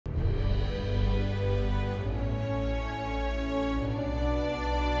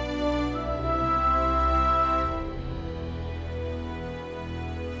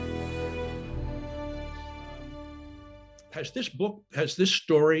has this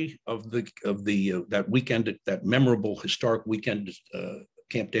story of that weekend, that memorable historic weekend at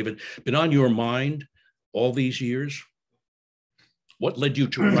Camp David, been on your mind all these years? What led you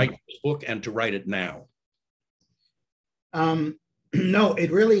to write this book and to write it now? No,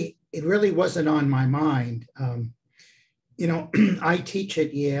 it really wasn't on my mind. I teach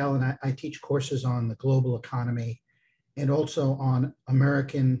at Yale, and I teach courses on the global economy and also on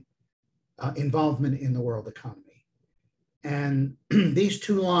American involvement in the world economy. And these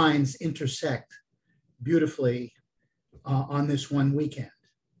two lines intersect beautifully on this one weekend.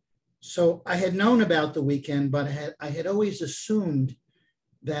 So I had known about the weekend, but I had always assumed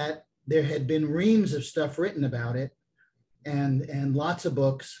that there had been reams of stuff written about it and lots of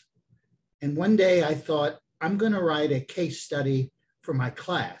books. And one day I thought, I'm going to write a case study for my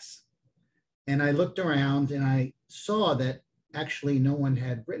class. And I looked around and I saw that actually no one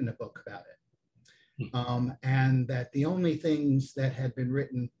had written a book about it. And that the only things that had been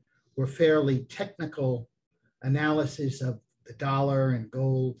written were fairly technical analysis of the dollar and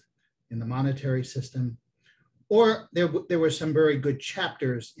gold in the monetary system. Or there were some very good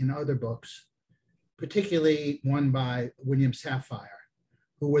chapters in other books, particularly one by William Safire,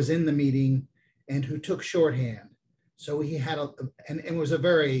 who was in the meeting and who took shorthand. So he had and was a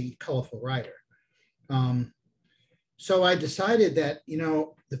very colorful writer. So I decided that,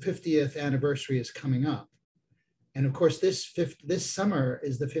 the 50th anniversary is coming up. And of course, this summer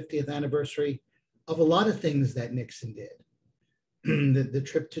is the 50th anniversary of a lot of things that Nixon did. the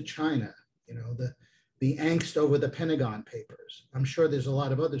trip to China, the angst over the Pentagon Papers. I'm sure there's a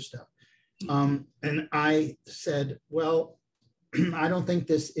lot of other stuff. And I said, well, I don't think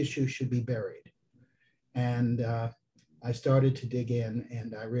this issue should be buried. And I started to dig in,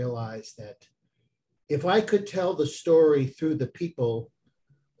 and I realized that if I could tell the story through the people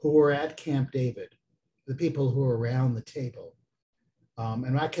who were at Camp David, the people who were around the table,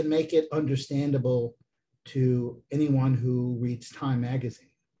 and I can make it understandable to anyone who reads Time magazine,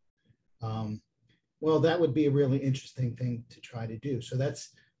 well, that would be a really interesting thing to try to do. So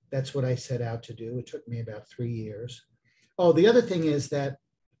that's what I set out to do. It took me about 3 years. Oh, the other thing is that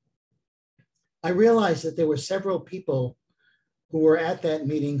I realized that there were several people who were at that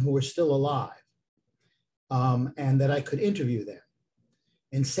meeting who were still alive, and that I could interview them.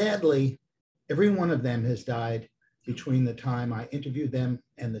 And sadly, every one of them has died between the time I interviewed them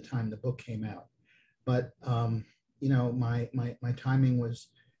and the time the book came out. But my timing was,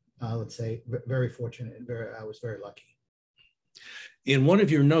 let's say, very fortunate, and I was very lucky. In one of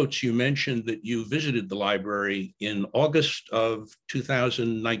your notes, you mentioned that you visited the library in August of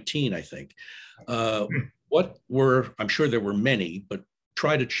 2019, I think. I'm sure there were many, but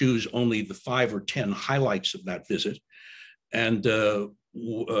try to choose only the 5 or 10 highlights of that visit. And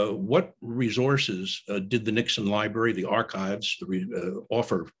what resources did the Nixon Library, the archives,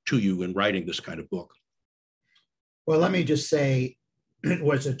 offer to you in writing this kind of book? Well, let me just say, it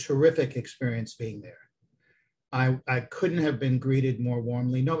was a terrific experience being there. I couldn't have been greeted more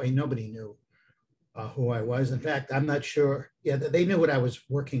warmly. Nobody knew who I was. In fact, I'm not sure. Yeah, they knew what I was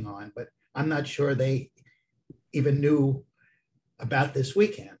working on, but I'm not sure they even knew about this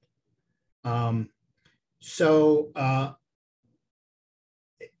weekend. It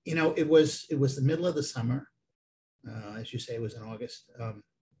was the middle of the summer. As you say, it was in August.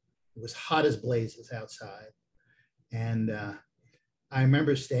 It was hot as blazes outside. And I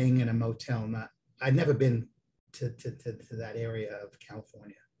remember staying in a motel. I'd never been to that area of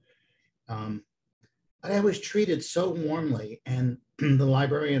California. I was treated so warmly, and the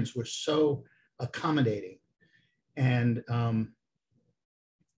librarians were so accommodating. And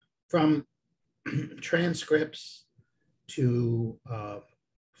from transcripts to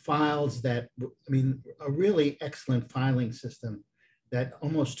files a really excellent filing system that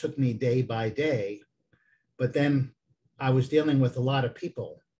almost took me day by day. But then I was dealing with a lot of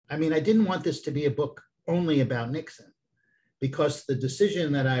people. I didn't want this to be a book only about Nixon, because the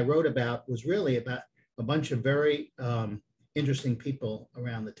decision that I wrote about was really about a bunch of very interesting people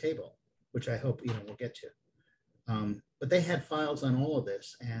around the table, which I hope we'll get to. But they had files on all of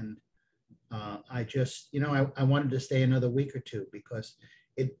this, and I just I wanted to stay another week or two because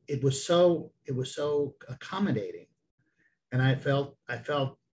it was so accommodating, and I felt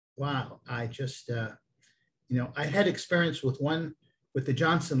wow. I just I had experience with the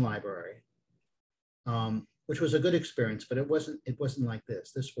Johnson Library, which was a good experience, but it wasn't like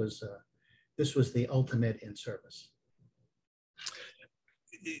this. This was the ultimate in service.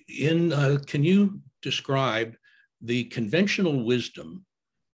 Can you describe the conventional wisdom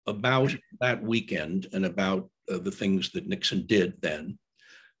about that weekend and about the things that Nixon did then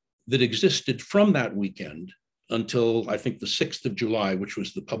that existed from that weekend until I think the 6th of July, which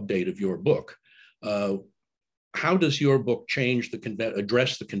was the pub date of your book. How does your book change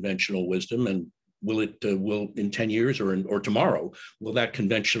address the conventional wisdom, and will in 10 years or tomorrow, will that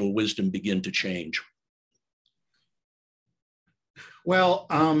conventional wisdom begin to change? Well,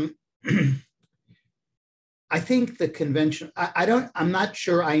 I think the convention, I'm not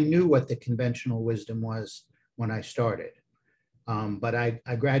sure I knew what the conventional wisdom was when I started, but I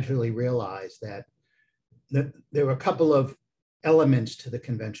gradually realized that there were a couple of elements to the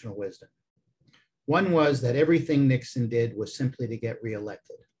conventional wisdom. One was that everything Nixon did was simply to get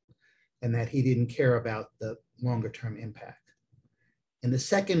reelected, and that he didn't care about the longer term impact. And the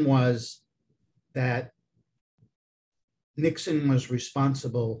second was that Nixon was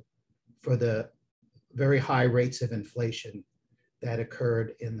responsible for the very high rates of inflation that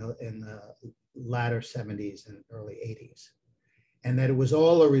occurred in the latter 70s and early 80s, and that it was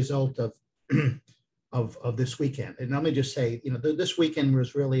all a result of of this weekend. And let me just say, this weekend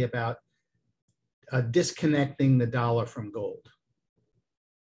was really about disconnecting the dollar from gold.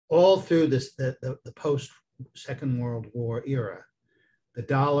 All through the post Second World War era, the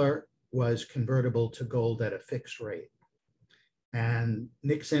dollar was convertible to gold at a fixed rate, and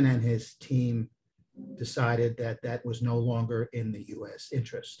Nixon and his team decided that that was no longer in the U.S.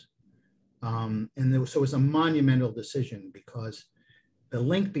 interest. So it was a monumental decision, because the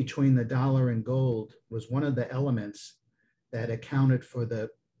link between the dollar and gold was one of the elements that accounted for the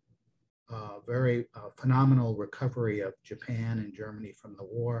very phenomenal recovery of Japan and Germany from the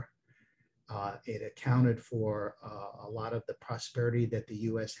war. It accounted for a lot of the prosperity that the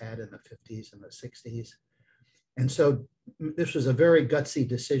U.S. had in the 50s and the 60s. And so this was a very gutsy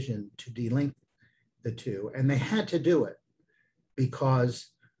decision to delink the two, and they had to do it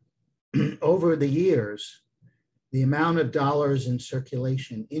because over the years, the amount of dollars in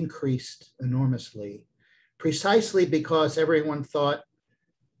circulation increased enormously, precisely because everyone thought,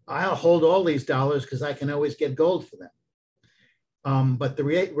 I'll hold all these dollars because I can always get gold for them. But the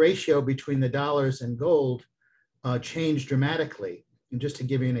ratio between the dollars and gold changed dramatically. And just to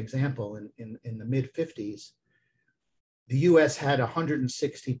give you an example, in the mid 50s, the US had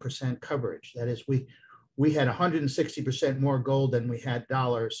 160% coverage. That is, we had 160% more gold than we had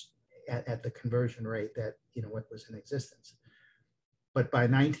dollars at the conversion rate that, what was in existence. But by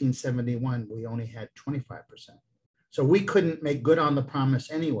 1971, we only had 25%. So we couldn't make good on the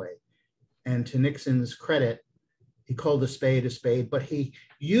promise anyway. And to Nixon's credit, he called a spade, but he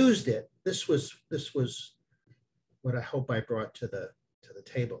used it. This was what I hope I brought to the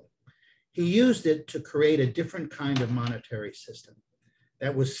table. He used it to create a different kind of monetary system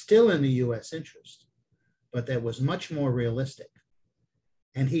that was still in the US interest, but that was much more realistic.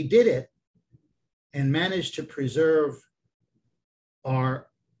 And he did it and managed to preserve our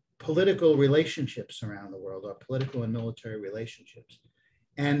political relationships around the world, our political and military relationships.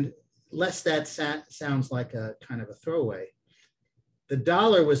 And lest that sounds like a kind of a throwaway, the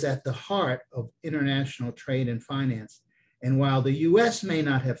dollar was at the heart of international trade and finance. And while the US may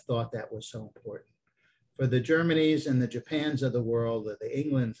not have thought that was so important, for the Germanys and the Japans of the world, or the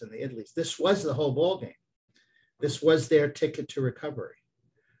Englands and the Italys, this was the whole ballgame. This was their ticket to recovery.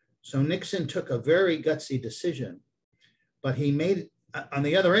 So Nixon took a very gutsy decision, but he made, on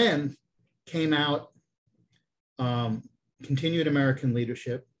the other end, came out, continued American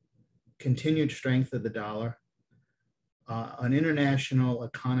leadership, continued strength of the dollar, an international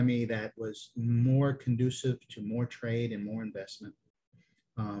economy that was more conducive to more trade and more investment,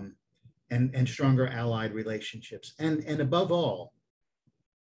 and stronger allied relationships. And above all,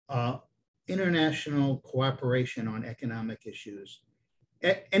 international cooperation on economic issues.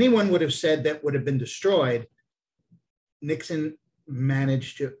 Anyone would have said that would have been destroyed. Nixon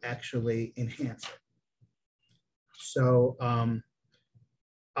managed to actually enhance it. So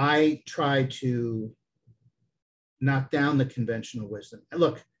I try to knock down the conventional wisdom. And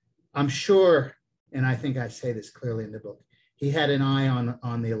look, I'm sure, and I think I say this clearly in the book, he had an eye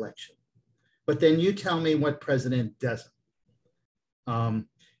on the election. But then you tell me what president doesn't.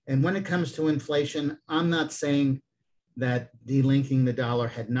 And when it comes to inflation, I'm not saying that delinking the dollar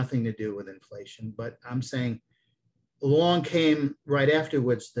had nothing to do with inflation, but I'm saying along came right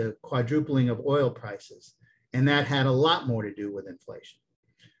afterwards the quadrupling of oil prices, and that had a lot more to do with inflation.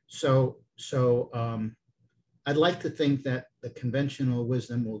 So I'd like to think that the conventional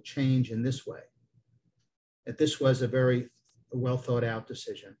wisdom will change in this way, that this was a very well thought out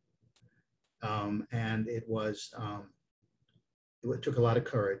decision. And it took a lot of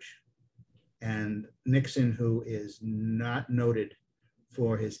courage. And Nixon, who is not noted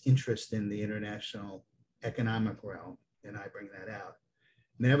for his interest in the international economic realm, and I bring that out,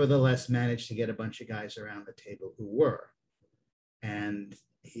 nevertheless managed to get a bunch of guys around the table who were. And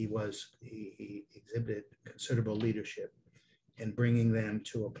he exhibited considerable leadership in bringing them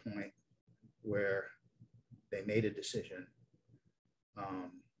to a point where they made a decision,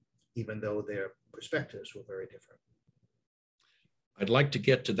 even though their perspectives were very different. I'd like to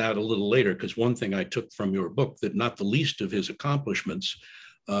get to that a little later, because one thing I took from your book, that not the least of his accomplishments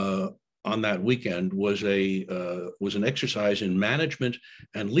on that weekend was an exercise in management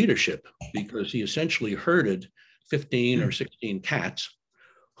and leadership, because he essentially herded 15 or 16 cats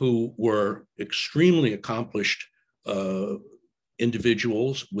who were extremely accomplished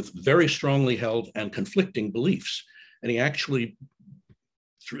individuals with very strongly held and conflicting beliefs. And he actually,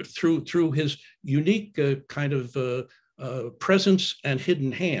 through his unique kind of presence and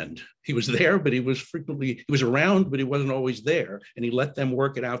hidden hand, he was there, but he was around, but he wasn't always there. And he let them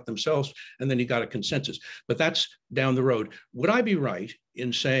work it out themselves. And then he got a consensus. But that's down the road. Would I be right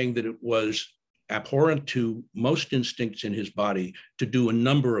in saying that it was abhorrent to most instincts in his body to do a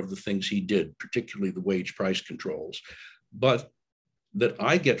number of the things he did, particularly the wage price controls, but that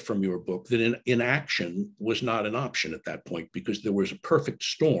I get from your book that inaction was not an option at that point, because there was a perfect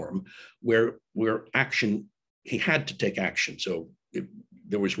storm where action, he had to take action. So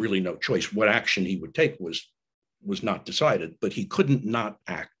there was really no choice. What action he would take was not decided, but he couldn't not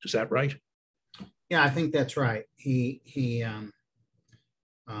act. Is that right? Yeah, I think that's right. He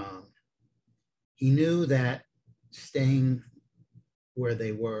knew that staying where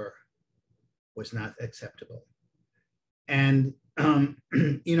they were was not acceptable. And,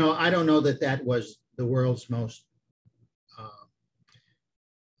 I don't know that was the world's most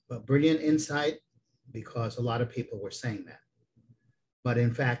brilliant insight, because a lot of people were saying that. But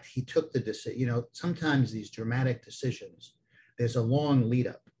in fact, he took the decision. Sometimes these dramatic decisions, there's a long lead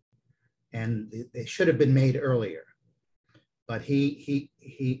up, and they should have been made earlier. But he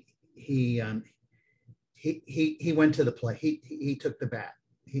went to the play. He took the bat.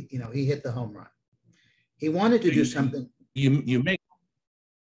 He hit the home run. He wanted to do something.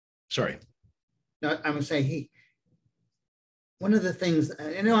 Sorry. No, I'm gonna say one of the things,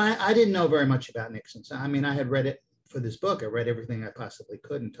 I didn't know very much about Nixon. So, I had read it for this book. I read everything I possibly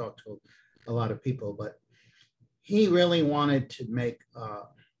could and talked to a lot of people, but he really wanted to make a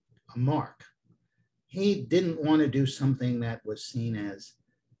mark. He didn't want to do something that was seen as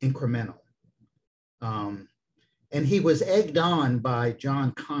incremental. And he was egged on by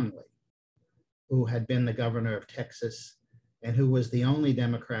John Connally, who had been the governor of Texas and who was the only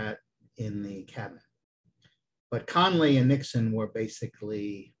Democrat in the cabinet. But Connally and Nixon were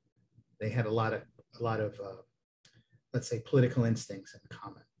basically, they had a lot of let's say, political instincts in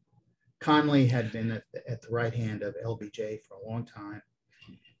common. Connally had been at the right hand of LBJ for a long time.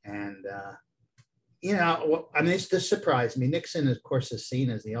 And, this surprised me. Nixon, of course, is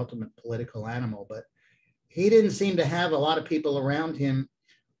seen as the ultimate political animal, but he didn't seem to have a lot of people around him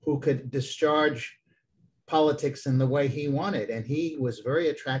who could discharge politics in the way he wanted. And he was very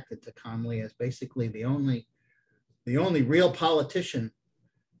attracted to Connally as basically the only real politician.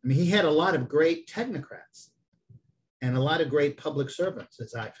 He had a lot of great technocrats and a lot of great public servants,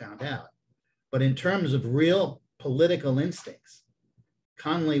 as I found out. But in terms of real political instincts,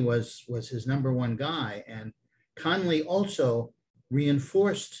 Connally was his number one guy. And Connally also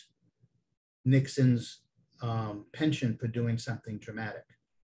reinforced Nixon's penchant for doing something dramatic.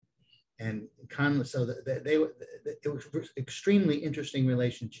 And Connally, so it was an extremely interesting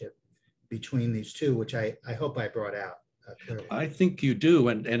relationship between these two, which I hope I brought out clearly. I think you do,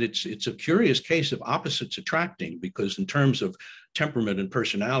 and it's a curious case of opposites attracting, because in terms of temperament and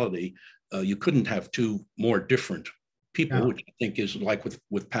personality, you couldn't have two more different people, no. Which I think is like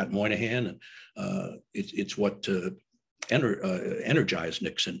with Pat Moynihan, and it's what energized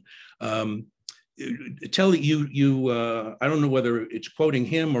Nixon. Tell you, I don't know whether it's quoting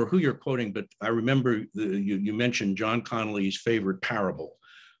him or who you're quoting, but I remember you mentioned John Connally's favorite parable,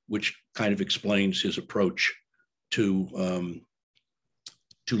 which kind of explains his approach to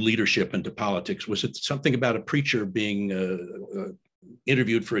leadership and to politics. Was it something about a preacher being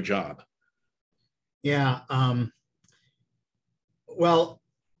interviewed for a job? Yeah. Well,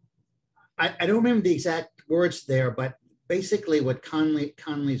 I don't remember the exact words there, but basically what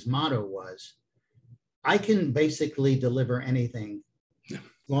Connally's motto was, I can basically deliver anything as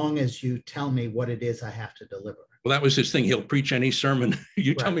long as you tell me what it is I have to deliver. Well, that was his thing. He'll preach any sermon.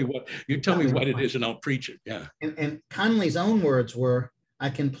 You tell me what it is and I'll preach it. Yeah. And Connally's own words were, I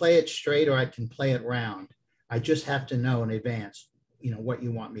can play it straight or I can play it round. I just have to know in advance, what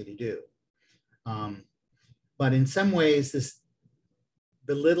you want me to do. But in some ways, this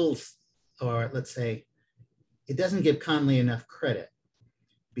belittles, or let's say, it doesn't give Connally enough credit,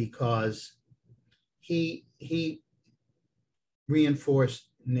 because he reinforced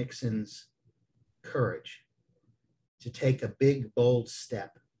Nixon's courage to take a big, bold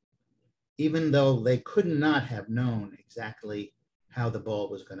step, even though they could not have known exactly how the ball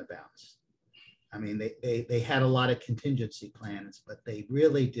was going to bounce. I mean, they had a lot of contingency plans, but they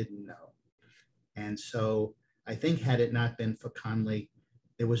really didn't know. And so I think had it not been for Conley,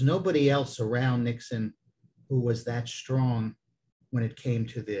 there was nobody else around Nixon who was that strong when it came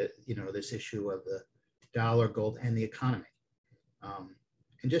to the, this issue of the dollar, gold, and the economy.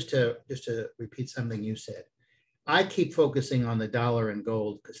 And just to repeat something you said, I keep focusing on the dollar and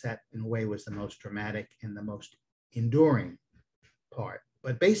gold because that, in a way, was the most dramatic and the most enduring part.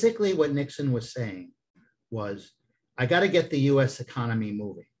 But basically, what Nixon was saying was, I got to get the U.S. economy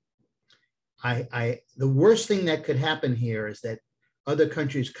moving. The worst thing that could happen here is that other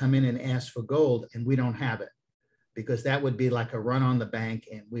countries come in and ask for gold and we don't have it, because that would be like a run on the bank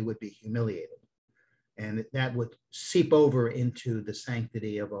and we would be humiliated. And that would seep over into the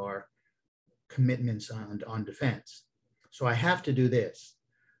sanctity of our commitments on defense. So I have to do this.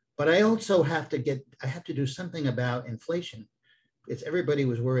 But I also have to do something about inflation. Everybody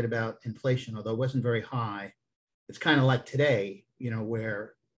was worried about inflation, although it wasn't very high. It's kind of like today,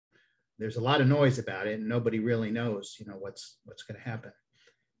 where there's a lot of noise about it and nobody really knows, what's going to happen.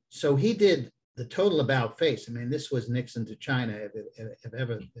 So he did the total about face. I mean, this was Nixon to China, if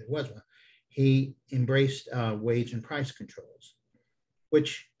ever there was one. He embraced wage and price controls,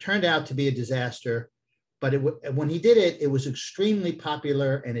 which turned out to be a disaster. But when he did it, it was extremely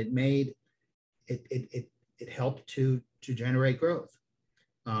popular, and it helped to generate growth,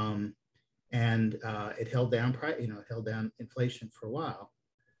 and it held down held down inflation for a while.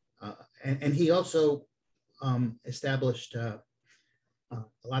 And he also established a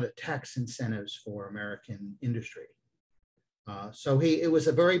lot of tax incentives for American industry. So it was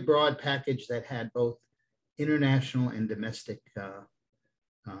a very broad package that had both international and domestic,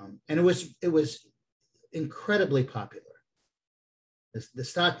 and it was incredibly popular. The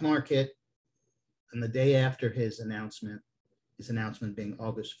stock market, on the day after his announcement being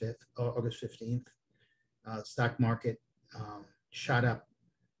August 15th, stock market shot up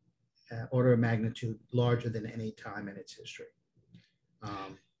order of magnitude larger than any time in its history.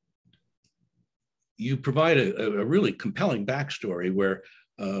 You provide a really compelling backstory where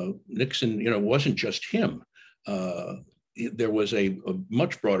Nixon, wasn't just him. There was a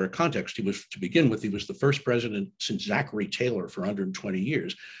much broader context. To begin with, he was the first president since Zachary Taylor for 120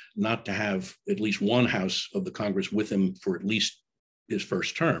 years not to have at least one house of the Congress with him for at least his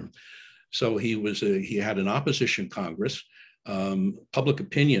first term. So he had an opposition Congress. Public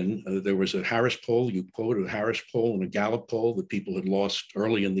opinion, there was a Harris poll, you quote a Harris poll and a Gallup poll that people had lost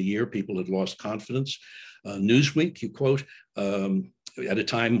early in the year, people had lost confidence. Newsweek, you quote, at a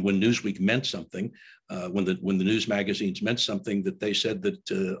time when Newsweek meant something, when the news magazines meant something, that they said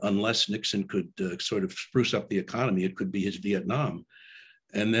that unless Nixon could sort of spruce up the economy, it could be his Vietnam.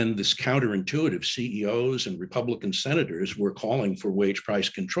 And then this counterintuitive CEOs and Republican senators were calling for wage price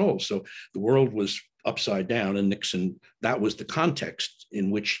control. So the world was upside down, and Nixon, that was the context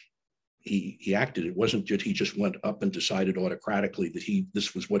in which he acted. It wasn't just he just went up and decided autocratically that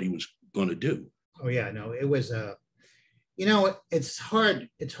this was what he was going to do. Oh yeah, no, it was it's hard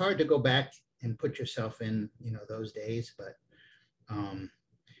to go back and put yourself in those days, but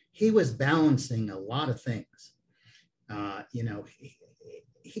he was balancing a lot of things.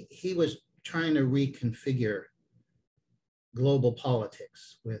 He was trying to reconfigure global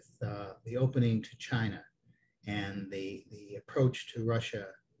politics with the opening to China and the approach to Russia,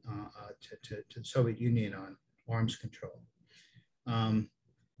 to the Soviet Union on arms control.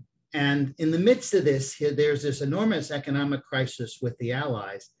 And in the midst of this, there's this enormous economic crisis with the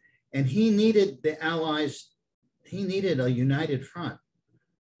Allies, and he needed the Allies, he needed a united front,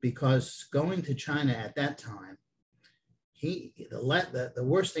 because going to China at that time, the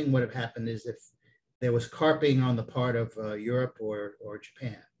worst thing would have happened is if there was carping on the part of Europe or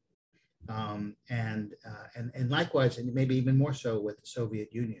Japan. And likewise, and maybe even more so with the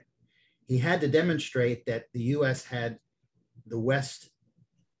Soviet Union. He had to demonstrate that the US had the West,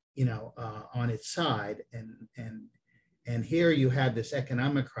 on its side. And here you had this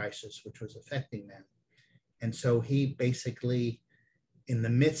economic crisis, which was affecting them. And so he basically, in the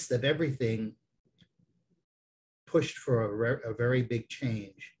midst of everything, pushed for a very big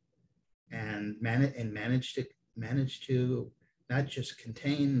change, and managed to not just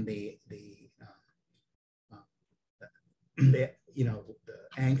contain the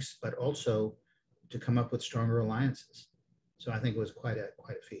angst, but also to come up with stronger alliances. So I think it was quite a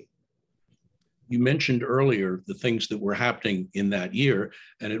feat. You mentioned earlier the things that were happening in that year,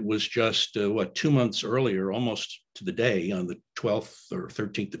 and it was just, 2 months earlier, almost to the day, on the 12th or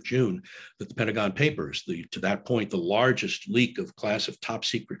 13th of June, that the Pentagon Papers, to that point, the largest leak of top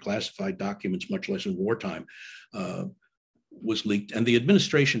secret classified documents, much less in wartime, was leaked. And the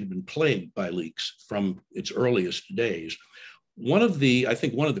administration had been plagued by leaks from its earliest days. I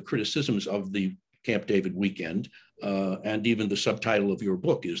think one of the criticisms of the Camp David weekend, and even the subtitle of your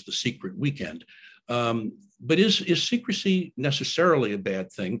book is The Secret Weekend. But is secrecy necessarily a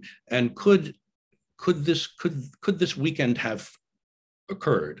bad thing? And could this weekend have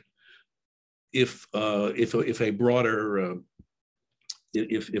occurred if a broader,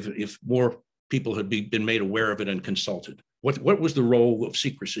 if more people had been made aware of it and consulted? What was the role of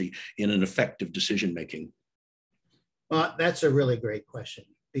secrecy in an effective decision making? Well, that's a really great question,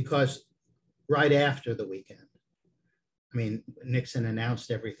 because right after the weekend, I mean, Nixon announced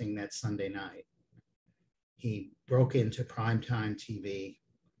everything that Sunday night. He broke into primetime TV,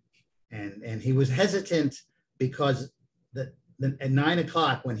 and he was hesitant because at 9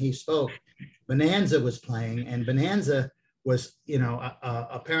 o'clock when he spoke, Bonanza was playing, and Bonanza was,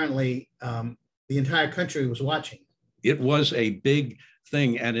 apparently the entire country was watching. It was a big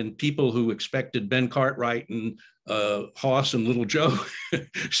thing, and in people who expected Ben Cartwright and Hoss and Little Joe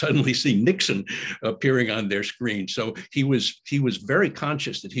suddenly see Nixon appearing on their screen. So he was very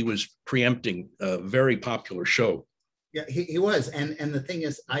conscious that he was preempting a very popular show. Yeah, he was. And the thing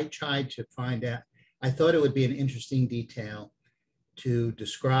is, I tried to find out, I thought it would be an interesting detail to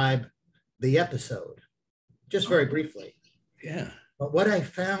describe the episode, just very briefly. Yeah. But what I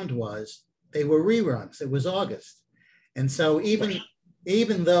found was they were reruns. It was August. And so even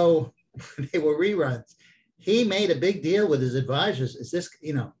though they were reruns, he made a big deal with his advisors. Is this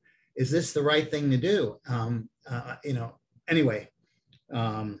the right thing to do? Anyway,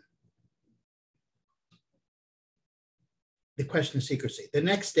 the question of secrecy. The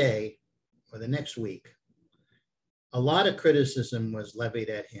next day or the next week, a lot of criticism was levied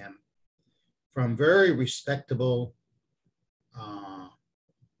at him from very respectable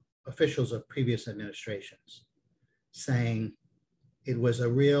officials of previous administrations, saying it was a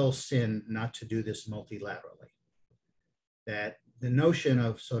real sin not to do this multilaterally. That the notion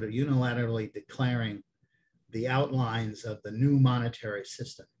of sort of unilaterally declaring the outlines of the new monetary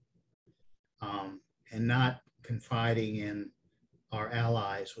system and not confiding in our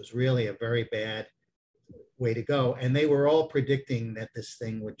allies was really a very bad way to go. And they were all predicting that this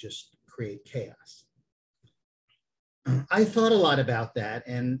thing would just create chaos. I thought a lot about that,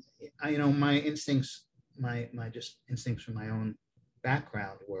 and my instincts, my instincts from my own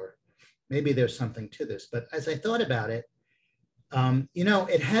background were, maybe there's something to this. But as I thought about it,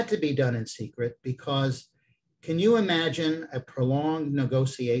 it had to be done in secret, because can you imagine a prolonged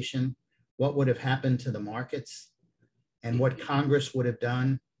negotiation, what would have happened to the markets and what Congress would have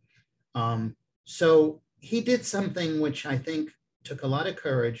done? So he did something which I think took a lot of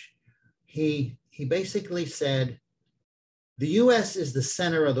courage. He basically said, the US is the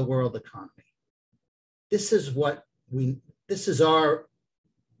center of the world economy. This is our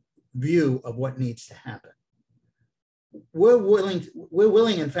view of what needs to happen. We're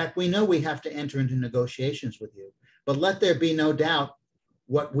willing, in fact, we know we have to enter into negotiations with you, but let there be no doubt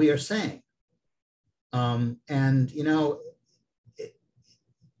what we are saying. I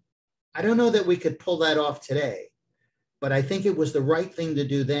don't know that we could pull that off today, but I think it was the right thing to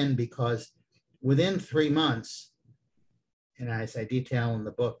do then, because within 3 months, and as I detail in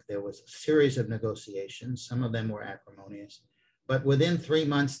the book, there was a series of negotiations. Some of them were acrimonious, but within 3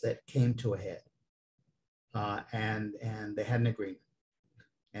 months that came to a head, and they had an agreement.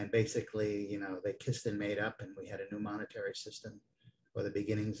 And basically, they kissed and made up, and we had a new monetary system, or the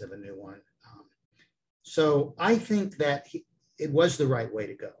beginnings of a new one. So I think that it was the right way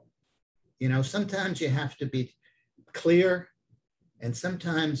to go. Sometimes you have to be clear, and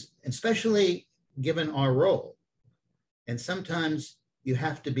sometimes, especially given our role, and sometimes you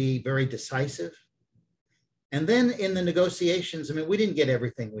have to be very decisive. And then in the negotiations, we didn't get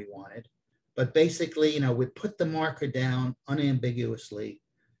everything we wanted, but basically, we put the marker down unambiguously,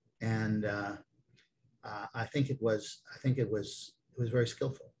 and I think it was very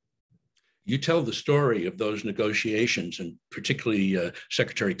skillful. You tell the story of those negotiations, and particularly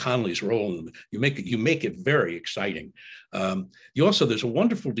Secretary Connolly's role in them. You make it very exciting. There's a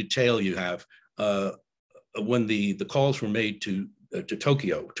wonderful detail you have when the calls were made to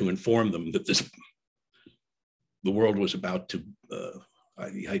Tokyo to inform them that the world was about to, I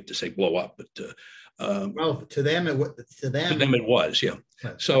hate to say blow up, but well, to them it was, yeah.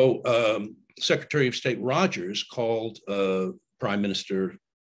 Right. So Secretary of State Rogers called Prime Minister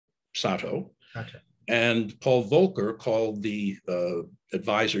Sato Gotcha. And Paul Volcker called the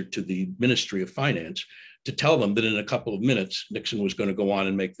advisor to the Ministry of Finance to tell them that in a couple of minutes, Nixon was going to go on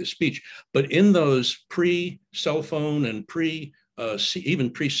and make this speech. But in those pre-cell phone and even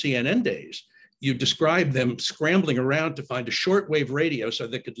pre-CNN days, you described them scrambling around to find a shortwave radio so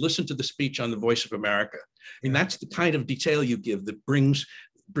they could listen to the speech on the Voice of America. I mean, that's the kind of detail you give that brings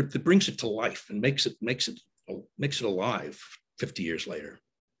it to life and makes it alive 50 years later.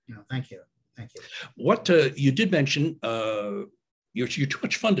 No, thank you. Thank you. What you did mention, you're too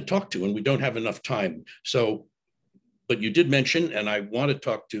much fun to talk to, and we don't have enough time. So, but you did mention, and I want to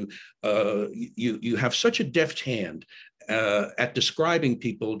talk to you have such a deft hand at describing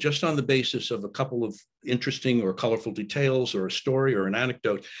people just on the basis of a couple of interesting or colorful details or a story or an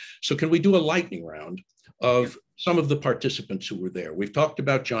anecdote. So can we do a lightning round of some of the participants who were there? We've talked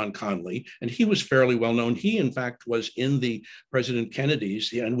about John Connally, and he was fairly well known. He, in fact, was in the President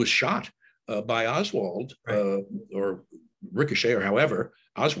Kennedy's and was shot by Oswald, right, or Ricochet, or however,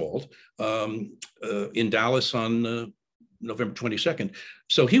 Oswald, in Dallas on November 22nd.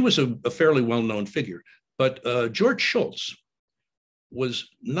 So he was a fairly well-known figure. But George Shultz was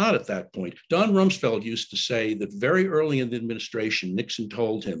not at that point. Don Rumsfeld used to say that very early in the administration, Nixon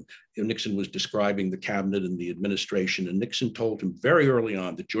told him, Nixon was describing the cabinet and the administration, and Nixon told him very early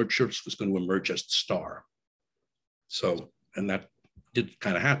on that George Shultz was going to emerge as the star. So, and that did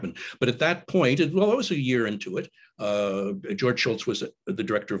kind of happen. But at that point, well, it was a year into it. George Shultz was the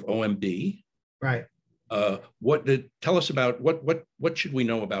director of OMB. Right. Tell us about what should we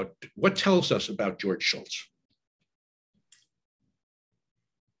know about, what tells us about George Shultz?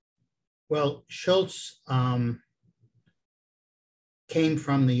 Well, Shultz came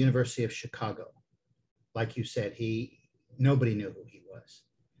from the University of Chicago. Like you said, nobody knew who he was.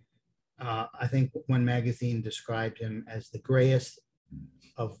 I think one magazine described him as the grayest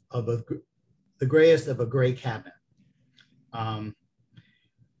of a gray cabinet.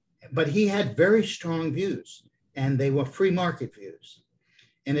 But he had very strong views, and they were free market views.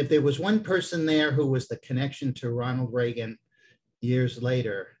 And if there was one person there who was the connection to Ronald Reagan years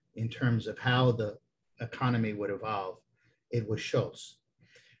later in terms of how the economy would evolve, it was Shultz.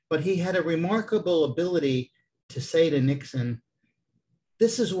 But he had a remarkable ability to say to Nixon,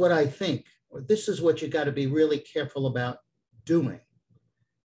 this is what I think, or this is what you got to be really careful about doing.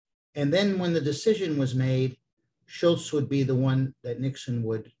 And then when the decision was made, Shultz would be the one that Nixon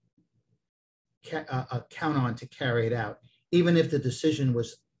would count on to carry it out, even if the decision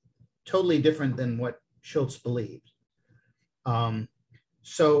was totally different than what Shultz believed.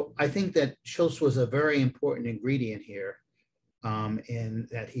 So I think that Shultz was a very important ingredient here, in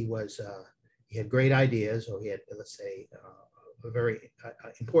that he had great ideas, or he had, let's say, very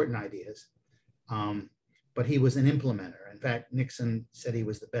important ideas, but he was an implementer. In fact, Nixon said he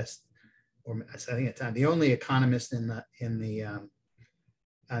was the best, or I think at the time, the only economist in the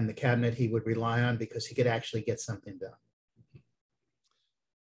cabinet he would rely on, because he could actually get something done.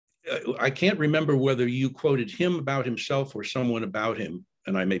 I can't remember whether you quoted him about himself or someone about him,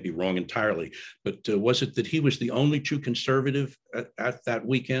 and I may be wrong entirely, but was it that he was the only true conservative at that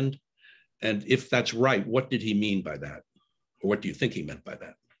weekend? And if that's right, what did he mean by that? Or what do you think he meant by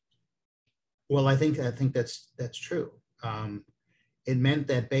that? Well, I think that's true. It meant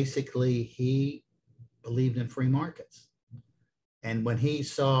that basically he believed in free markets. And when he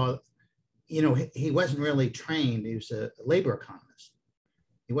saw, he wasn't really trained, he was a labor economist.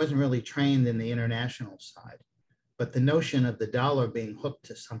 He wasn't really trained in the international side, but the notion of the dollar being hooked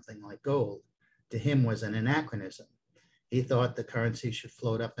to something like gold to him was an anachronism. He thought the currency should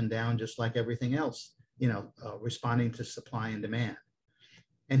float up and down just like everything else, responding to supply and demand.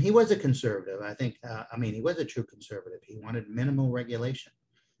 And he was a conservative. I think, he was a true conservative. He wanted minimal regulation.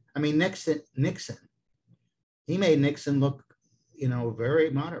 Nixon, he made Nixon look, very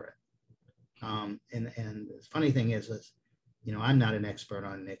moderate. And the funny thing is, I'm not an expert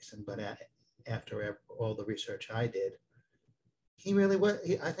on Nixon, but after all the research I did, he really was,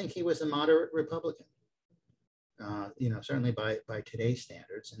 I think he was a moderate Republican, certainly by today's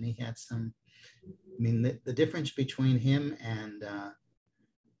standards. And he had some, the difference between him and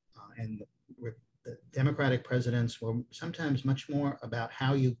the Democratic presidents were sometimes much more about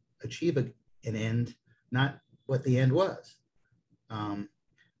how you achieve an end, not what the end was.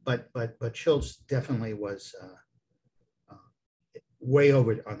 But Shultz definitely was way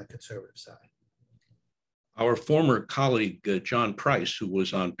over on the conservative side. Our former colleague, John Price, who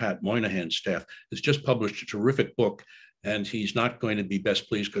was on Pat Moynihan's staff, has just published a terrific book, and he's not going to be best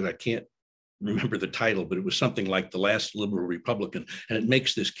pleased because I can't remember the title, but it was something like The Last Liberal Republican. And it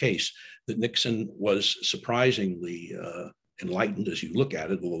makes this case that Nixon was surprisingly enlightened as you look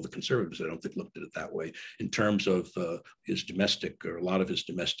at it, although the conservatives, I don't think, looked at it that way in terms of his domestic, or a lot of his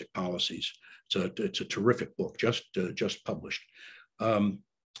domestic policies. So it's a terrific book, just published.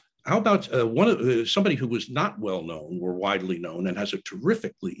 How about somebody who was not well known or widely known and has a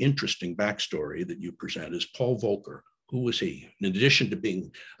terrifically interesting backstory that you present is Paul Volcker. Who was he? In addition to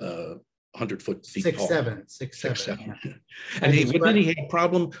being 100 feet tall. 6'7". Yeah. And did he have a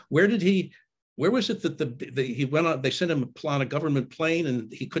problem? Where was it that he went on? They sent him on a government plane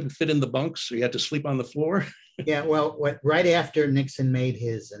and he couldn't fit in the bunks, so he had to sleep on the floor. Yeah, well, right after Nixon made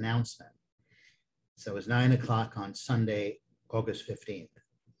his announcement, so it was 9 o'clock on Sunday, August 15th,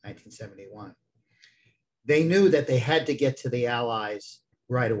 1971. They knew that they had to get to the Allies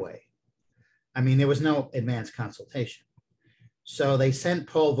right away. I mean, there was no advanced consultation. So they sent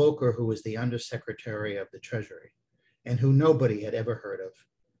Paul Volcker, who was the Undersecretary of the Treasury, and who nobody had ever heard of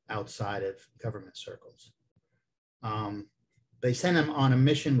outside of government circles. They sent him on a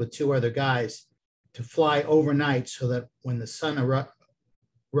mission with 2 other guys to fly overnight so that when the sun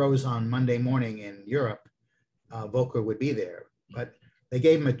rose on Monday morning in Europe, Volcker would be there. But they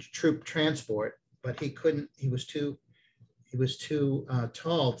gave him a troop transport, but he was too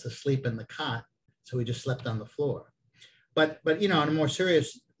tall to sleep in the cot, so he just slept on the floor. But you know, on a more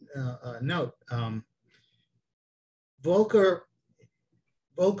serious note, Volcker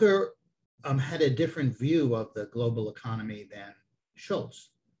had a different view of the global economy than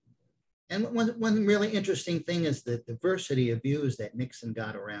Schultz. And one really interesting thing is the diversity of views that Nixon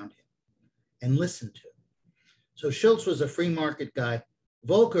got around him and listened to. So Schultz was a free market guy.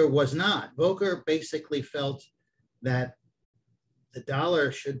 Volcker was not. Volcker basically felt that the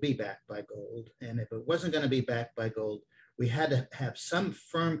dollar should be backed by gold. And if it wasn't going to be backed by gold, we had to have some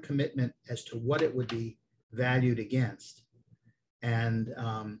firm commitment as to what it would be valued against. And,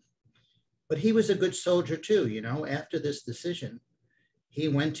 but he was a good soldier too, you know. After this decision, he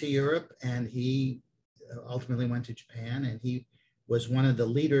went to Europe and he ultimately went to Japan, and he was one of the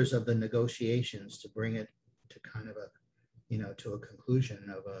leaders of the negotiations to bring it to kind of a, you know, to a conclusion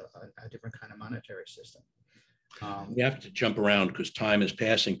of a different kind of monetary system. We have to jump around because time is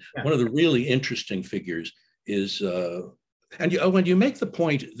passing. Yeah. One of the really interesting figures is, and when you make the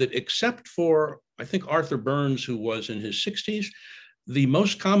point that except for, I think, Arthur Burns, who was in his 60s, the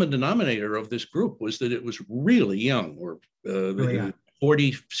most common denominator of this group was that it was really young, or really young.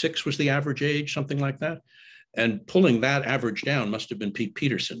 46 was the average age, something like that. And pulling that average down must have been Pete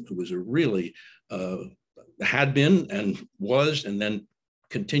Peterson, who was a really, had been and was, and then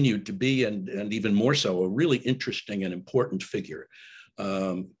continued to be, and even more so, a really interesting and important figure.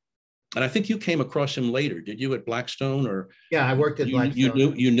 And I think you came across him later, did you, at Blackstone? Or yeah, I worked at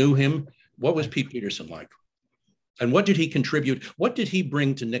Blackstone. You knew him. What was Pete Peterson like? And what did he contribute? What did he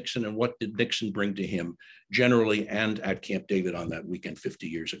bring to Nixon, and what did Nixon bring to him generally and at Camp David on that weekend 50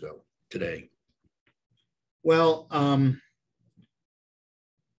 years ago today? Well,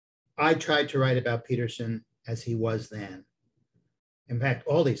 I tried to write about Peterson as he was then. In fact,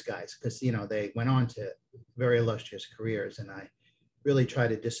 all these guys, because, you know, they went on to very illustrious careers, and I really tried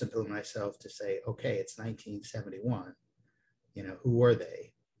to discipline myself to say, okay, it's 1971. You know, who were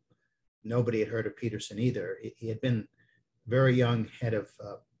they? Nobody had heard of Peterson either. He had been very young head of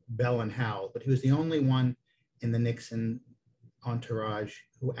Bell and Howell, but he was the only one in the Nixon entourage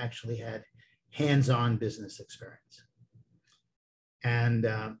who actually had hands-on business experience. And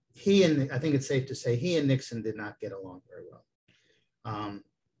I think it's safe to say, he and Nixon did not get along very well.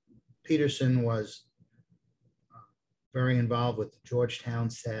 Peterson was very involved with the Georgetown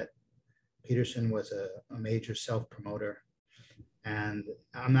set. Peterson was a major self-promoter. And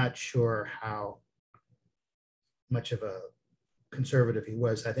I'm not sure how much of a conservative he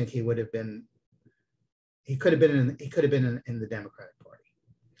was. I think he could have been in the Democratic Party.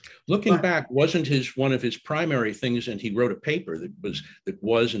 Looking back, wasn't one of his primary things, and he wrote a paper that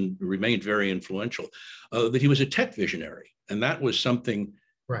was and remained very influential, that he was a tech visionary, and that was something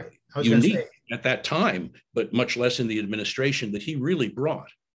right. unique at that time, but much less in the administration, that he really brought.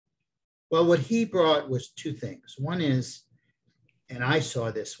 Well, what he brought was 2 things. One is, and I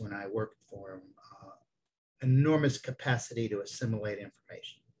saw this when I worked for him, enormous capacity to assimilate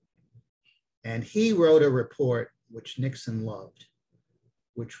information. And he wrote a report which Nixon loved,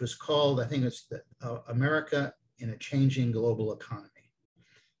 which was called, I think it's America in a Changing Global Economy.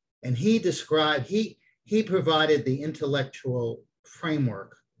 And he described, he provided the intellectual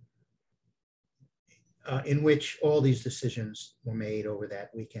framework in which all these decisions were made over that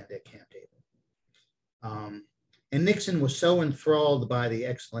weekend at Camp David. And Nixon was so enthralled by the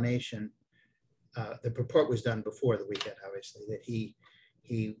explanation, the report was done before the weekend, obviously, that he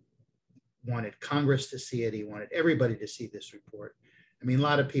wanted Congress to see it. He wanted everybody to see this report. I mean, a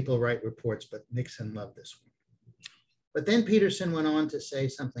lot of people write reports, but Nixon loved this one. But then Peterson went on to say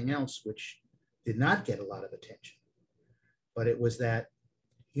something else, which did not get a lot of attention. But it was that,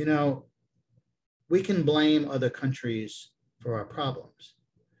 you know, we can blame other countries for our problems.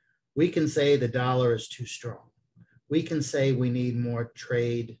 We can say the dollar is too strong. We can say we need more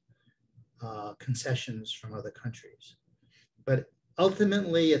trade concessions from other countries. But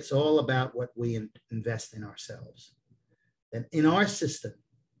ultimately, it's all about what we invest in ourselves. And in our system,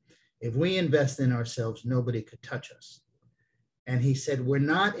 if we invest in ourselves, nobody could touch us. And he said, we're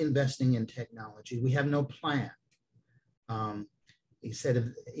not investing in technology. We have no plan. He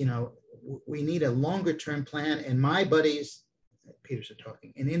said, you know, we need a longer term plan. And my buddies, Peterson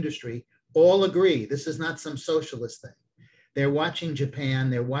talking, in industry, all agree this is not some socialist thing. They're watching Japan,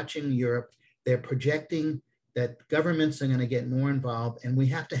 they're watching Europe, they're projecting that governments are going to get more involved, and we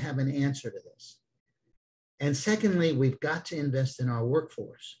have to have an answer to this. And secondly, we've got to invest in our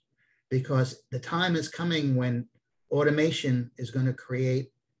workforce, because the time is coming when automation is going to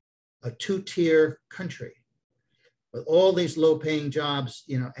create a two-tier country with all these low-paying jobs,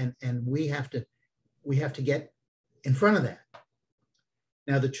 you know, and we have to get in front of that.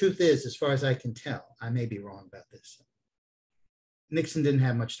 Now, the truth is, as far as I can tell, I may be wrong about this, Nixon didn't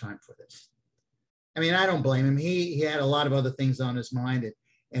have much time for this. I mean, I don't blame him. He had a lot of other things on his mind,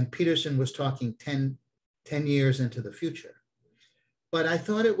 and Peterson was talking 10 years into the future. But I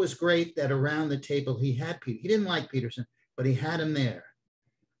thought it was great that around the table he had Peter. He didn't like Peterson, but he had him there.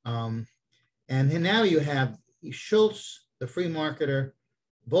 And now you have Schultz, the free marketer,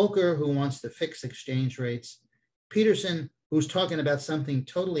 Volcker, who wants to fix exchange rates, Peterson, who's talking about something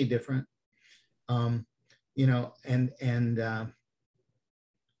totally different, you know,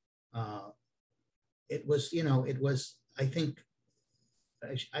 it was, you know, it was, I think,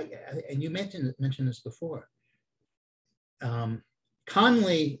 and you mentioned this before.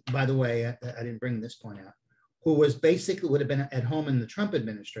 Conley, by the way, I didn't bring this point out, who was basically would have been at home in the Trump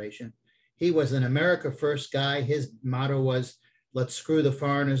administration. He was an America First guy. His motto was, let's screw the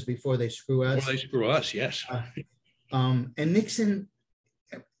foreigners before they screw us. Before they screw us, yes. And Nixon,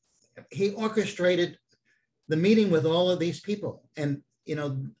 he orchestrated the meeting with all of these people. And, you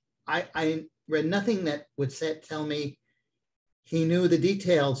know, I read nothing that would tell me he knew the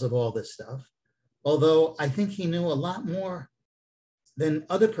details of all this stuff, although I think he knew a lot more than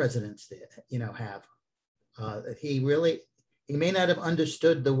other presidents did, you know, have. He may not have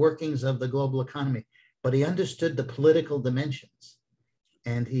understood the workings of the global economy, but he understood the political dimensions.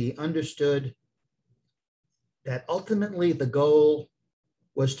 And he understood that ultimately the goal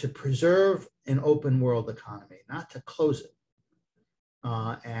was to preserve an open world economy, not to close it.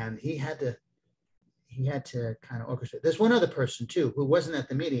 And he had to kind of orchestrate. There's one other person too, who wasn't at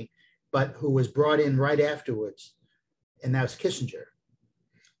the meeting, but who was brought in right afterwards, and that was Kissinger.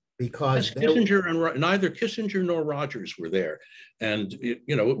 Because Kissinger and neither Kissinger nor Rogers were there. And,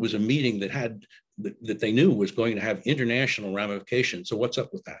 you know, it was a meeting that they knew was going to have international ramifications. So what's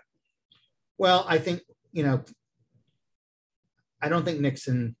up with that? Well, I think, you know, I don't think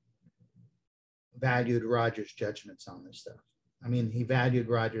Nixon valued Rogers' judgments on this stuff. I mean, he valued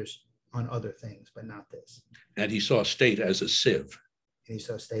Rogers on other things, but not this. And he saw state as a sieve. And he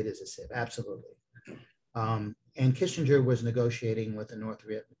saw state as a sieve, absolutely. And Kissinger was negotiating with the North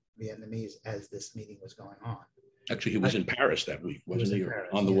Vietnamese as this meeting was going on. Actually, he was in Paris that week, wasn't he?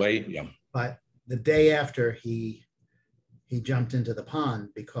 On the way, yeah. But the day after, he jumped into the pond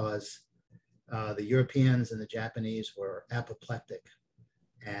because the Europeans and the Japanese were apoplectic,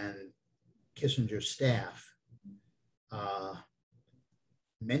 and Kissinger's staff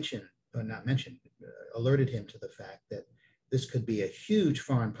alerted him to the fact that this could be a huge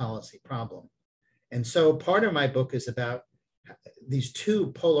foreign policy problem. And so part of my book is about these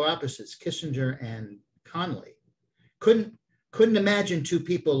two polar opposites, Kissinger and Conley. Couldn't imagine two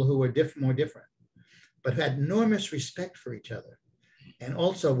people who were more different, but had enormous respect for each other, and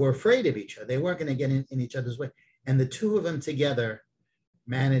also were afraid of each other. They weren't going to get in each other's way. And the two of them together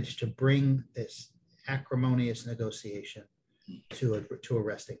managed to bring this acrimonious negotiation to a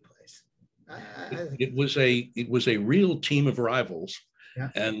resting place. It was a real team of rivals. Yeah.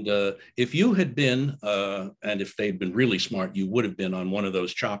 And if you had been, and if they'd been really smart, you would have been on one of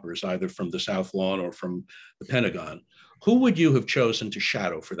those choppers, either from the South Lawn or from the Pentagon. Who would you have chosen to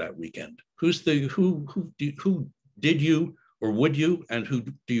shadow for that weekend? Who did you or would you, and who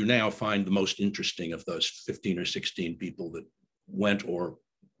do you now find the most interesting of those 15 or 16 people that went or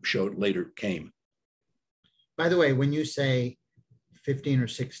later came? By the way, when you say 15 or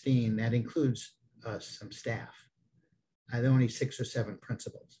 16, that includes some staff. There are only 6 or 7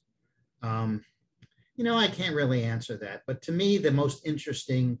 principals. Um, I can't really answer that, but to me, the most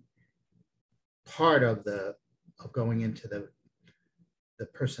interesting part of going into the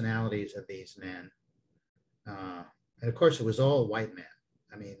personalities of these men, and of course, it was all white men.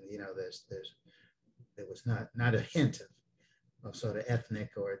 I mean, there was not a hint of sort of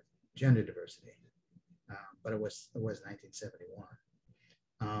ethnic or gender diversity, but it was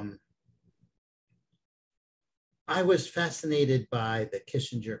 1971. I was fascinated by the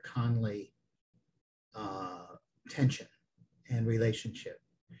Kissinger-Connally tension and relationship,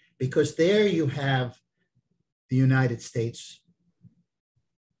 because there you have the United States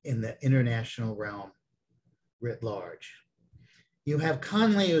in the international realm writ large. You have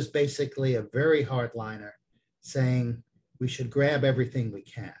Connally, who's basically a very hardliner, saying we should grab everything we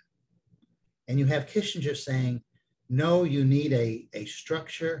can. And you have Kissinger saying, no, you need a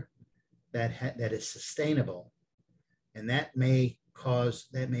structure that is sustainable. And that may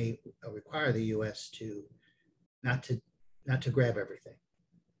require the US to not to grab everything.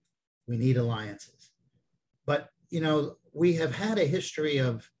 We need alliances. But, we have had a history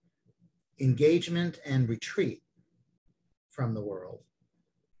of engagement and retreat from the world.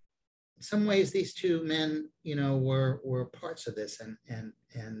 In some ways, these two men, were parts of this, and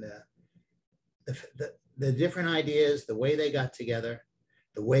the different ideas, the way they got together,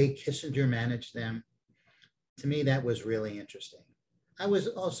 the way Kissinger managed them. To me, that was really interesting. I was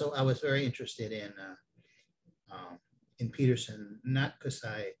very interested in Peterson, not because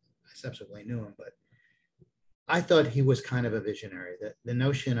I subsequently knew him, but I thought he was kind of a visionary. The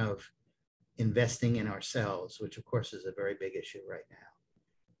notion of investing in ourselves, which of course is a very big issue right now.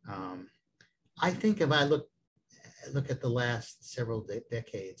 I think if I look at the last several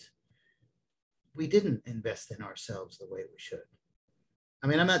decades, we didn't invest in ourselves the way we should. I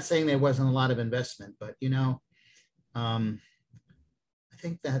mean, I'm not saying there wasn't a lot of investment, but I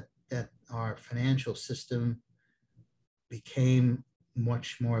think that our financial system became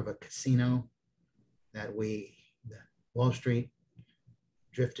much more of a casino, that Wall Street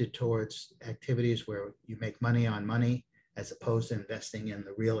drifted towards activities where you make money on money as opposed to investing in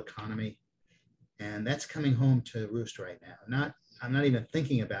the real economy. And that's coming home to roost right now. I'm not even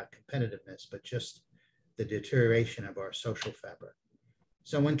thinking about competitiveness, but just the deterioration of our social fabric.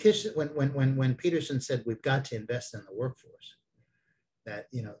 So when Peterson said we've got to invest in the workforce, that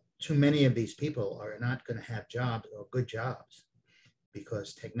too many of these people are not going to have jobs or good jobs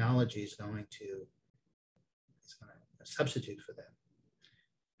because technology is going to substitute for them.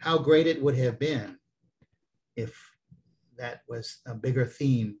 How great it would have been if that was a bigger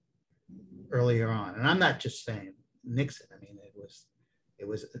theme earlier on. And I'm not just saying Nixon. I mean, it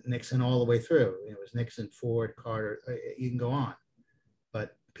was Nixon all the way through. It was Nixon, Ford, Carter, you can go on.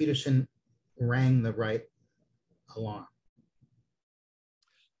 But Peterson rang the right alarm.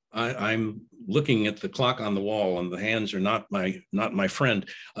 I'm looking at the clock on the wall, and the hands are not my friend.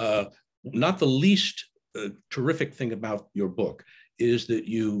 Not the least terrific thing about your book is that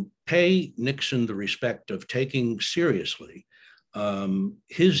you pay Nixon the respect of taking seriously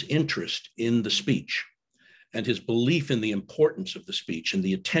his interest in the speech and his belief in the importance of the speech and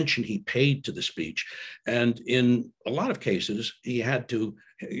the attention he paid to the speech. And in a lot of cases,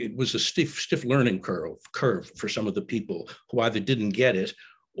 it was a stiff learning curve for some of the people who either didn't get it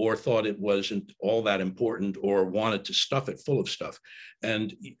or thought it wasn't all that important or wanted to stuff it full of stuff.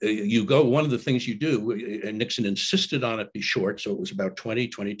 And one of the things you do, and Nixon insisted on it be short, so it was about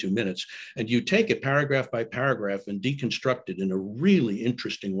 22 minutes, and you take it paragraph by paragraph and deconstruct it in a really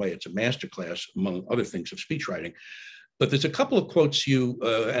interesting way. It's a masterclass, among other things, of speechwriting. But there's a couple of quotes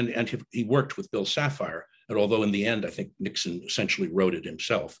and he worked with Bill Safire, and although in the end, I think Nixon essentially wrote it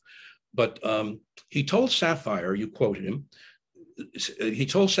himself. But he told Safire, you quote him, he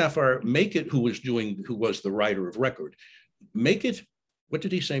told Safire, make it, who was the writer of record, make it, what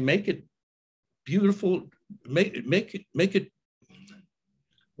did he say? Make it beautiful, make it,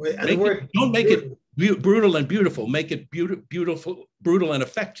 don't make it brutal and beautiful, make it beautiful, brutal and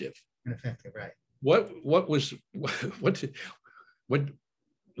effective. And effective, right. What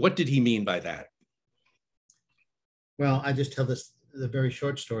did he mean by that? Well, I just tell the very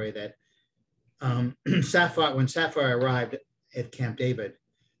short story that when Safire arrived at Camp David,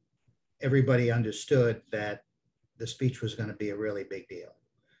 everybody understood that the speech was going to be a really big deal,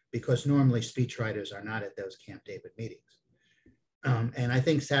 because normally speechwriters are not at those Camp David meetings. And I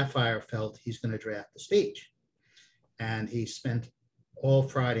think Safire felt he's going to draft the speech. And he spent all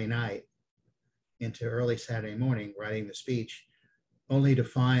Friday night into early Saturday morning writing the speech, only to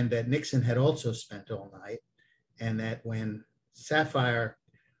find that Nixon had also spent all night, and that when Safire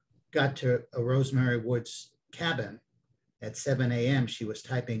got to a Rosemary Woods cabin at 7 a.m., she was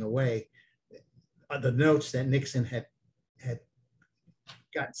typing away the notes that Nixon had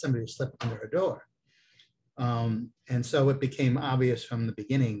gotten somebody to slip under her door. And so it became obvious from the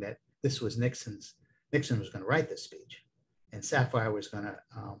beginning that this was Nixon was going to write this speech, and Sapphire was going to,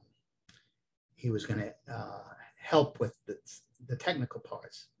 he was going to help with the technical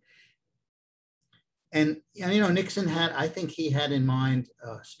parts. And, Nixon I think he had in mind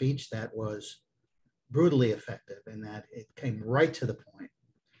a speech that was brutally effective in that it came right to the point.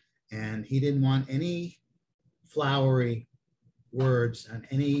 And he didn't want any flowery words and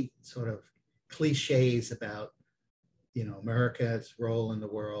any sort of cliches about, America's role in the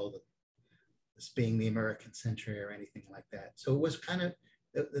world, this being the American century or anything like that. So it was kind of,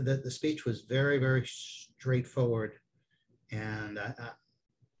 the speech was very, very straightforward. And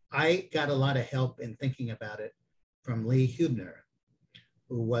I got a lot of help in thinking about it from Lee Hubner,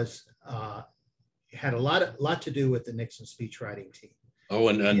 who was, had a lot to do with the Nixon speechwriting team. Oh,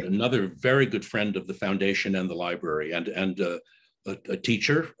 and another very good friend of the foundation and the library, and a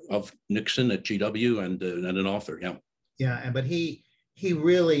teacher of Nixon at GW, and an author. Yeah. Yeah, but he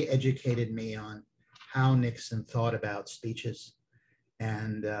really educated me on how Nixon thought about speeches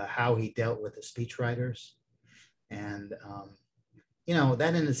and how he dealt with the speechwriters, and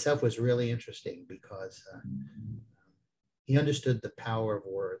that in itself was really interesting because he understood the power of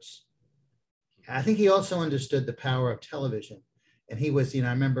words. I think he also understood the power of television. And he was, I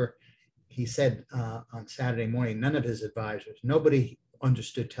remember he said on Saturday morning, none of his advisors, nobody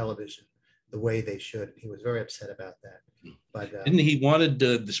understood television the way they should. He was very upset about that. But didn't he wanted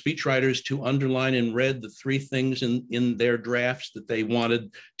the speechwriters to underline in red the three things in their drafts that they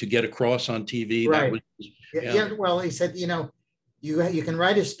wanted to get across on TV? Right. That was, yeah. Well, he said, you can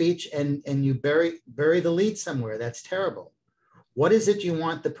write a speech and you bury the lead somewhere. That's terrible. What is it you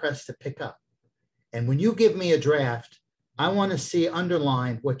want the press to pick up? And when you give me a draft, I want to see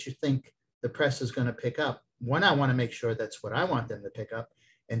underlined what you think the press is going to pick up. One, I want to make sure that's what I want them to pick up.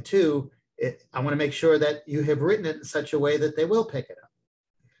 And two, I want to make sure that you have written it in such a way that they will pick it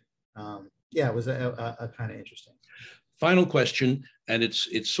up. It was a kind of interesting. Final question, and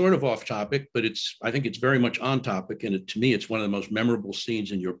it's sort of off topic, but I think it's very much on topic, and to me, it's one of the most memorable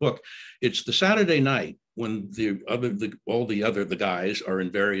scenes in your book. It's the Saturday night when all the other guys are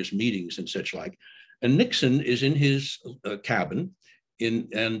in various meetings and such like, and Nixon is in his cabin in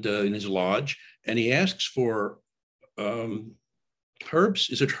his lodge, and he asks for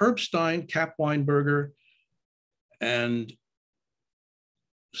is it Herb Stein, Cap Weinberger, and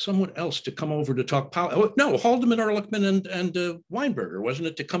someone else to come over to talk no, Haldeman, Ehrlichman, and Weinberger, wasn't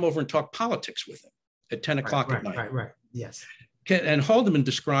it, to come over and talk politics with him at 10 o'clock at night? Right. Yes. And Haldeman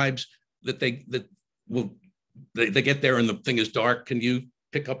describes that they get there and the thing is dark. Can you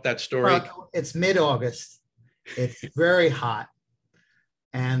pick up that story? Well, it's mid-August. It's very hot.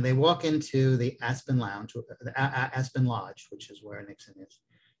 And they walk into the Aspen Lodge, which is where Nixon is.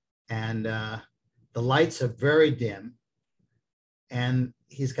 And the lights are very dim. And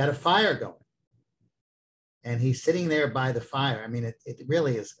he's got a fire going. And he's sitting there by the fire. I mean, it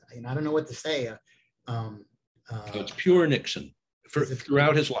really is, I don't know what to say. It's pure Nixon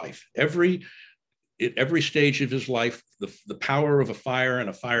throughout his life. At every stage of his life, the power of a fire and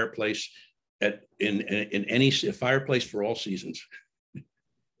a fireplace in any fireplace for all seasons.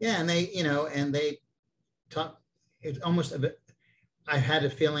 Yeah, and they talk. It's almost a bit. I had a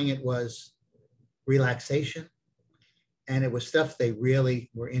feeling it was relaxation, and it was stuff they really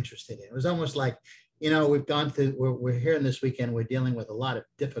were interested in. It was almost like, we've gone through. We're here this weekend. We're dealing with a lot of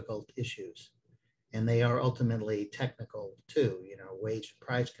difficult issues, and they are ultimately technical too. Wage and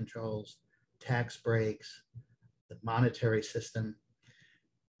price controls, tax breaks, the monetary system.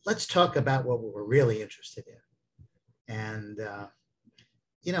 Let's talk about what we're really interested in. And,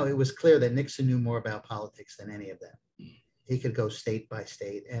 it was clear that Nixon knew more about politics than any of them. He could go state by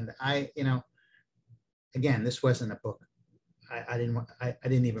state. And again, this wasn't a book. I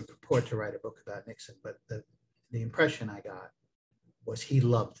didn't even purport to write a book about Nixon, but the impression I got was he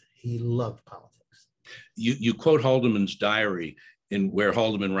loved politics. You quote Haldeman's diary where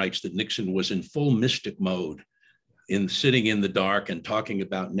Haldeman writes that Nixon was in full mystic mode, in sitting in the dark and talking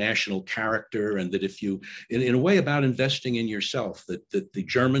about national character, and that if you, in a way, about investing in yourself, that the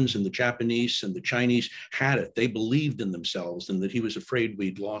Germans and the Japanese and the Chinese had it. They believed in themselves, and that he was afraid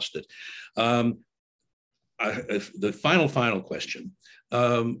we'd lost it. The final question: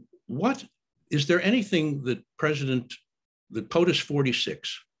 what is there anything that POTUS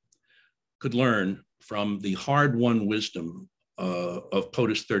 46 could learn from the hard-won wisdom of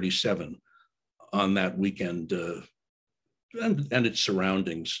POTUS 37 on that weekend and its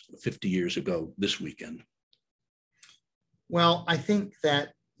surroundings 50 years ago this weekend? Well, I think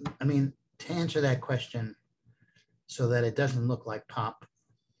that, I mean, to answer that question so that it doesn't look like pop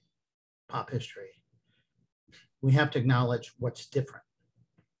history, we have to acknowledge what's different.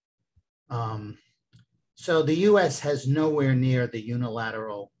 So the US has nowhere near the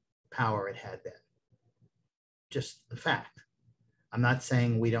unilateral power it had then. Just the fact. I'm not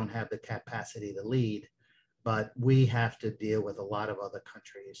saying we don't have the capacity to lead, but we have to deal with a lot of other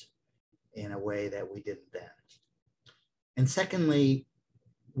countries in a way that we didn't then. And secondly,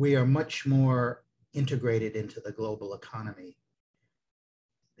 we are much more integrated into the global economy.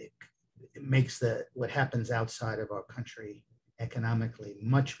 It makes what happens outside of our country economically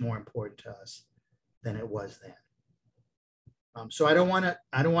much more important to us than it was then. So I don't want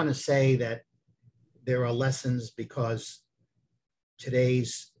to say that there are lessons because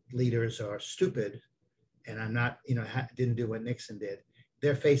today's leaders are stupid, and I'm not, didn't do what Nixon did.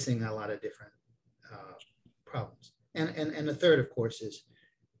 They're facing a lot of different problems. And the third, of course, is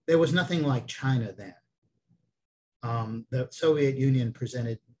there was nothing like China then. The Soviet Union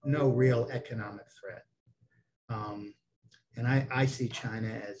presented no real economic threat. And I see China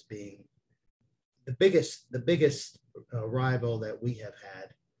as being the biggest rival that we have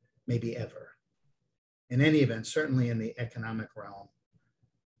had, maybe ever. In any event, certainly in the economic realm,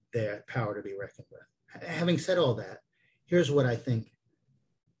 they're power to be reckoned with. Having said all that, here's what I think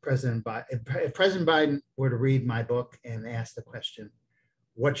President Biden, if President Biden were to read my book and ask the question,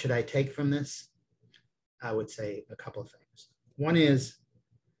 what should I take from this? I would say a couple of things. One is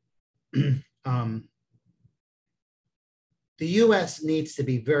the US needs to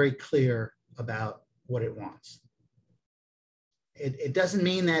be very clear about what it wants. It doesn't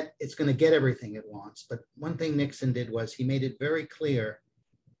mean that it's going to get everything it wants, but one thing Nixon did was he made it very clear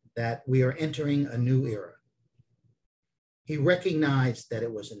that we are entering a new era. He recognized that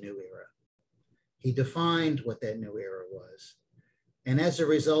it was a new era. He defined what that new era was. And as a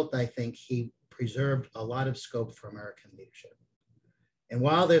result, I think he preserved a lot of scope for American leadership. And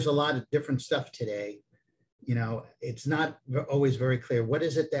while there's a lot of different stuff today, it's not always very clear, what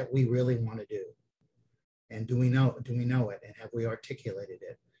is it that we really want to do? And do we know it? And have we articulated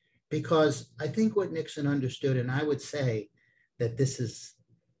it? Because I think what Nixon understood, and I would say that this is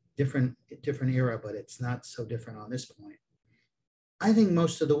different era, but it's not so different on this point. I think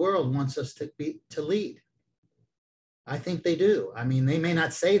most of the world wants us to lead. I think they do. I mean, they may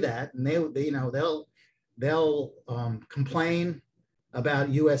not say that, and they'll complain about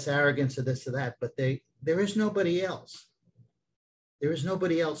U.S. arrogance or this or that, but there is nobody else. There is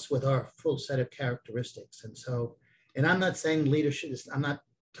nobody else with our full set of characteristics. And I'm not saying leadership is, I'm not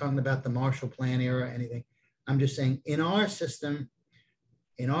talking about the Marshall Plan era or anything. I'm just saying in our system,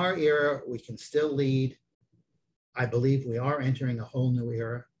 in our era, we can still lead. I believe we are entering a whole new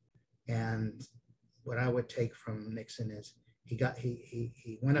era. And what I would take from Nixon is he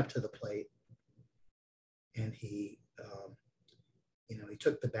went up to the plate and he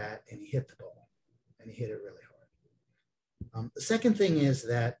took the bat and he hit the ball and he hit it really hard. The second thing is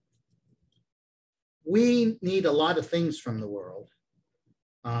that we need a lot of things from the world,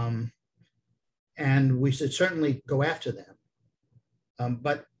 and we should certainly go after them.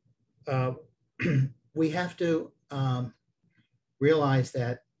 But we have to realize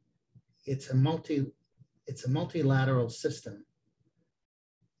that it's a multilateral system,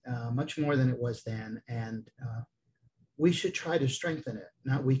 much more than it was then, and we should try to strengthen it,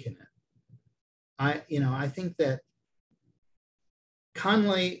 not weaken it. I think that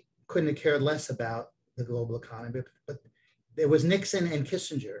Connally couldn't have cared less about the global economy, but there was Nixon and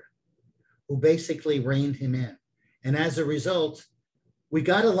Kissinger who basically reined him in. And as a result, we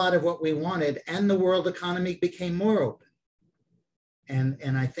got a lot of what we wanted and the world economy became more open.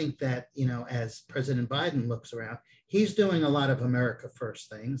 And I think that, as President Biden looks around, he's doing a lot of America first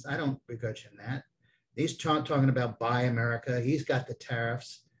things. I don't begrudge him that. He's talking about buy America. He's got the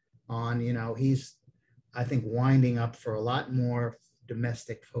tariffs on, he's, I think, winding up for a lot more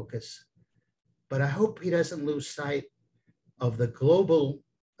domestic focus. But I hope he doesn't lose sight of the global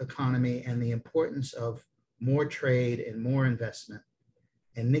economy and the importance of more trade and more investment.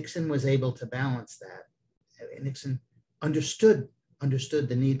 And Nixon was able to balance that. And Nixon understood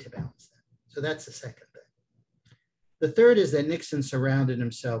the need to balance that. So that's the second thing. The third is that Nixon surrounded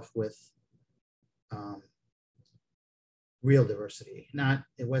himself with real diversity.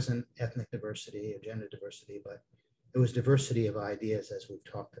 It wasn't ethnic diversity or gender diversity, but it was diversity of ideas, as we've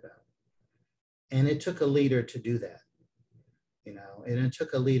talked about. And it took a leader to do that, and it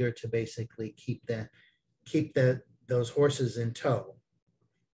took a leader to basically keep those horses in tow.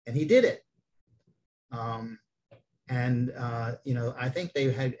 And he did it. I think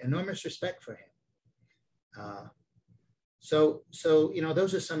they had enormous respect for him. So,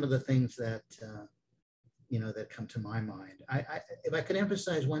 those are some of the things that, that come to my mind. If I could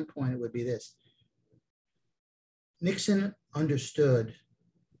emphasize one point, it would be this. Nixon understood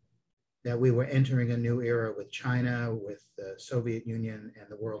that we were entering a new era with China, with the Soviet Union, and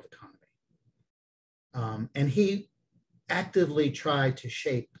the world economy. And he actively tried to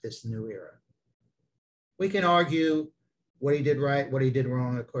shape this new era. We can argue what he did right, what he did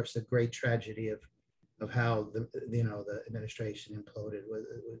wrong. Of course, the great tragedy of how the administration imploded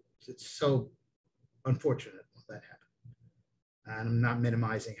it's so unfortunate that happened. And I'm not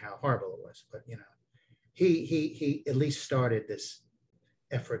minimizing how horrible it was, but he at least started this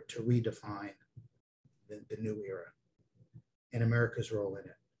effort to redefine the new era and America's role in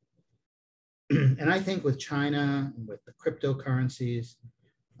it. And I think with China, with the cryptocurrencies,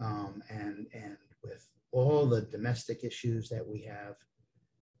 and with all the domestic issues that we have,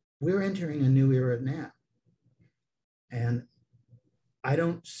 we're entering a new era now. And I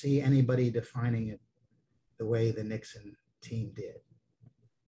don't see anybody defining it the way the Nixon team did.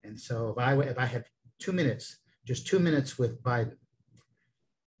 And so if I had 2 minutes, just 2 minutes with Biden,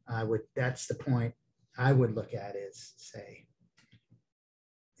 that's the point I would look at, is say,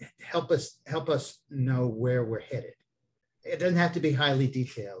 help us know where we're headed. It doesn't have to be highly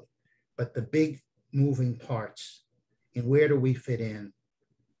detailed, but the big moving parts, and where do we fit in,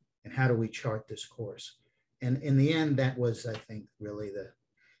 and how do we chart this course? And in the end, that was, I think, really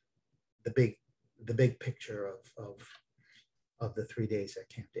the big picture of the 3 days at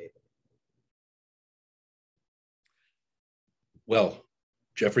Camp David. Well,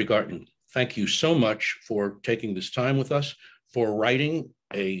 Jeffrey Garten, thank you so much for taking this time with us, for writing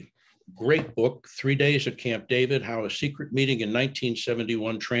a great book, 3 Days at Camp David, How a Secret Meeting in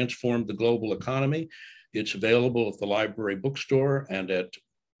 1971 Transformed the Global Economy. It's available at the library bookstore and at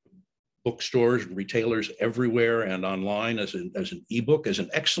bookstores and retailers everywhere, and online as an ebook, as an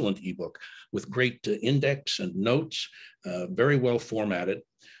excellent ebook with great index and notes, very well formatted.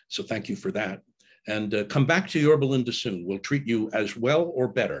 So thank you for that. And come back to Yorba Linda soon. We'll treat you as well or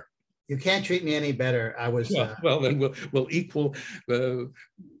better. You can't treat me any better. I was well. Then we'll equal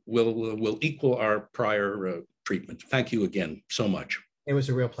our prior treatment. Thank you again so much. It was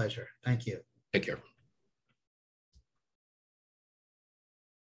a real pleasure. Thank you. Take care.